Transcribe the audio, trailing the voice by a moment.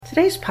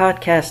Today's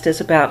podcast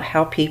is about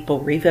how people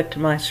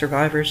re-victimize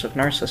survivors of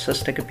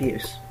narcissistic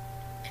abuse.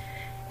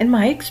 In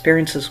my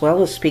experience, as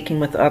well as speaking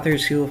with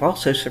others who have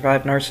also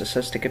survived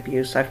narcissistic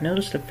abuse, I've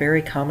noticed a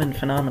very common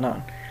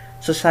phenomenon: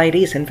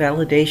 society's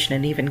invalidation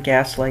and even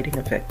gaslighting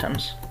of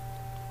victims.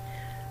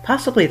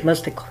 Possibly the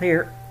most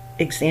clear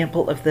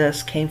example of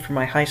this came from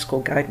my high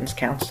school guidance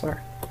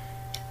counselor.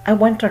 I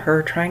went to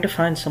her trying to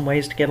find some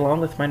ways to get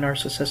along with my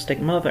narcissistic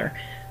mother,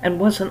 and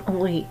wasn't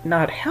only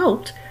not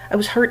helped, I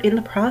was hurt in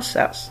the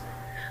process.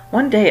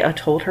 One day I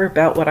told her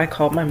about what I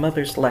called my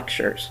mother's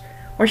lectures,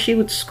 where she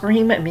would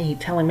scream at me,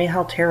 telling me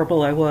how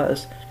terrible I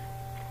was,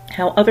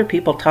 how other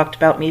people talked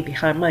about me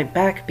behind my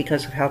back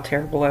because of how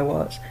terrible I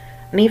was,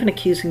 and even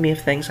accusing me of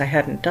things I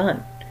hadn't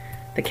done.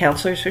 The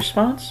counselor's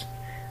response?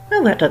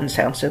 Well, that doesn't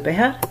sound so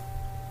bad.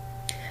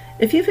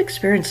 If you've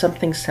experienced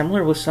something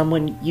similar with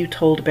someone you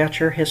told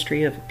about your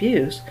history of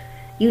abuse,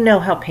 you know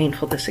how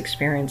painful this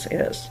experience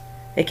is.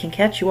 It can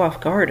catch you off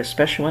guard,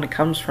 especially when it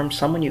comes from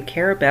someone you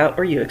care about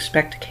or you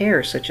expect to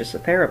care, such as a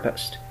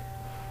therapist.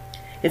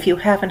 If you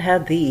haven't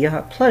had the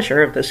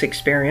pleasure of this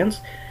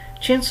experience,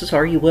 chances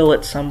are you will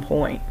at some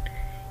point.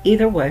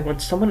 Either way, when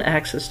someone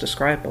acts as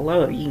described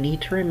below, you need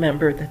to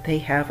remember that they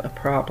have a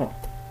problem.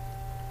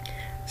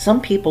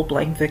 Some people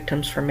blame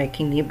victims for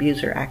making the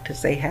abuser act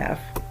as they have.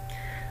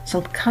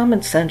 Some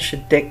common sense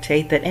should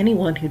dictate that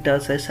anyone who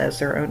does this has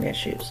their own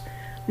issues.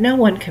 No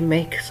one can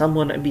make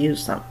someone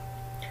abuse them.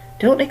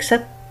 Don't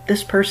accept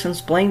this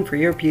person's blame for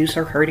your abuse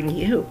or hurting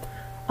you.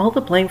 All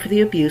the blame for the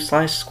abuse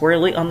lies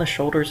squarely on the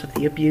shoulders of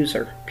the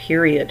abuser,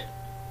 period.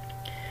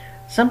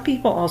 Some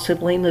people also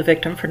blame the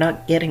victim for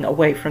not getting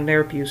away from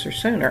their abuser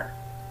sooner.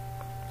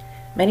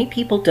 Many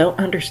people don't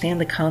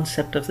understand the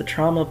concept of the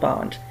trauma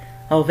bond,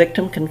 how a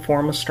victim can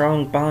form a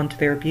strong bond to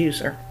their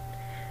abuser.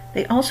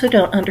 They also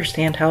don't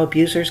understand how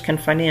abusers can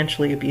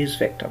financially abuse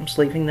victims,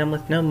 leaving them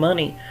with no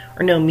money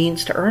or no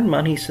means to earn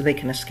money so they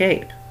can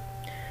escape.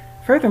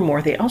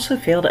 Furthermore, they also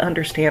fail to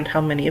understand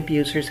how many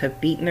abusers have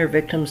beaten their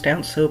victims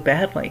down so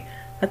badly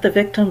that the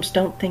victims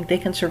don't think they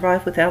can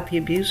survive without the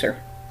abuser.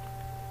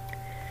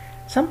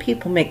 Some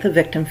people make the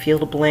victim feel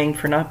to blame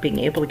for not being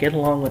able to get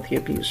along with the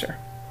abuser.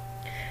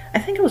 I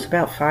think it was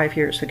about 5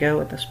 years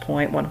ago at this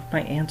point, one of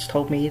my aunts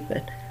told me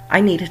that I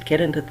needed to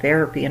get into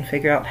therapy and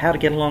figure out how to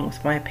get along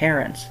with my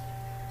parents.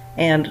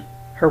 And,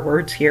 her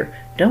words here,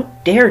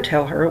 don't dare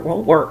tell her it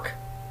won't work.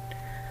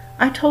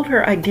 I told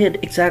her I did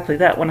exactly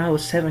that when I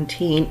was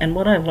 17, and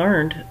what I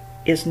learned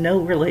is no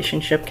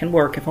relationship can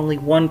work if only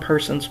one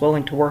person's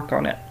willing to work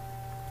on it.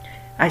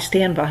 I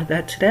stand by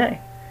that today.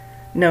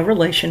 No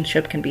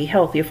relationship can be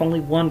healthy if only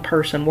one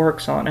person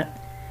works on it.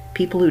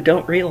 People who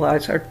don't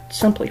realize are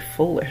simply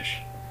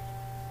foolish.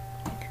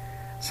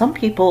 Some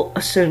people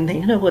assume they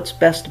know what's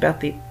best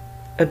about the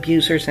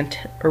abuser's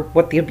or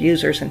what the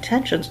abuser's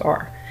intentions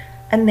are,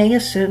 and they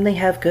assume they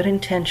have good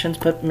intentions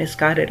but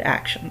misguided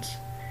actions.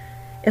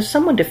 If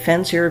someone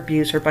defends your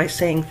abuser by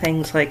saying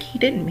things like, "He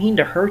didn't mean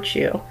to hurt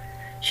you,"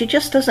 "She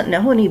just doesn't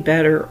know any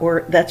better,"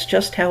 or "That's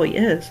just how he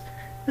is,"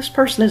 this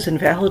person is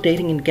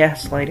invalidating and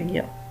gaslighting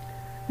you.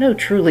 No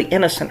truly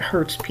innocent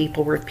hurts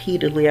people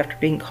repeatedly after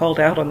being called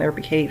out on their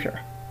behavior.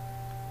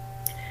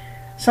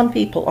 Some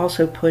people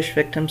also push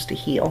victims to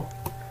heal.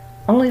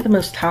 Only the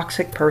most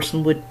toxic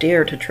person would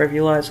dare to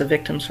trivialize a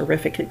victim's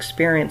horrific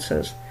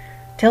experiences,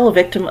 tell a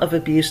victim of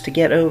abuse to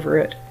get over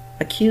it,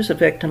 accuse a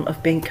victim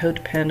of being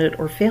codependent,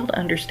 or fail to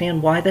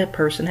understand why that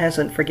person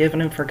hasn't forgiven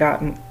and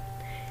forgotten.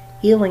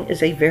 Healing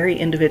is a very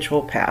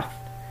individual path.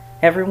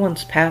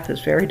 Everyone's path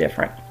is very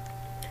different.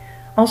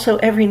 Also,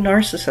 every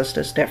narcissist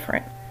is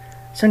different,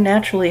 so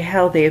naturally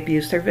how they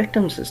abuse their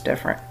victims is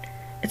different.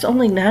 It's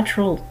only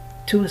natural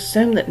to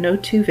assume that no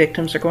two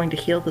victims are going to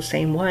heal the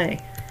same way,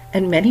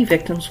 and many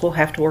victims will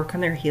have to work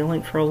on their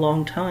healing for a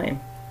long time.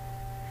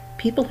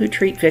 People who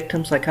treat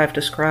victims like I've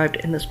described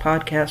in this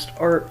podcast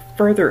are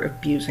further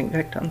abusing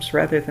victims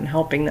rather than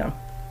helping them.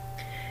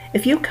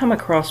 If you come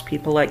across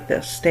people like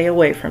this, stay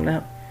away from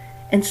them.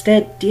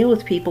 Instead, deal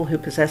with people who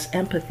possess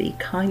empathy,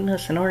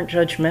 kindness, and aren't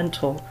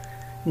judgmental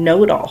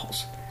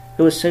know-it-alls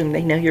who assume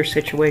they know your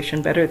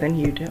situation better than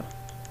you do.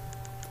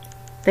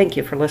 Thank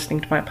you for listening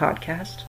to my podcast.